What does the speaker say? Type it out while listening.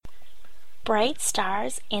Bright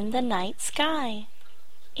stars in the night sky.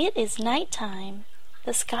 It is night time.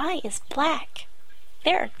 The sky is black.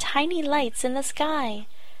 There are tiny lights in the sky.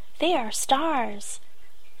 They are stars.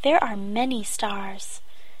 There are many stars.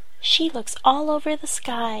 She looks all over the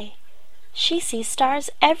sky. She sees stars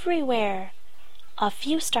everywhere. A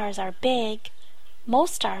few stars are big.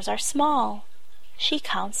 Most stars are small. She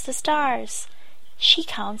counts the stars. She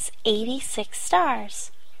counts 86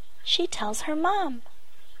 stars. She tells her mom.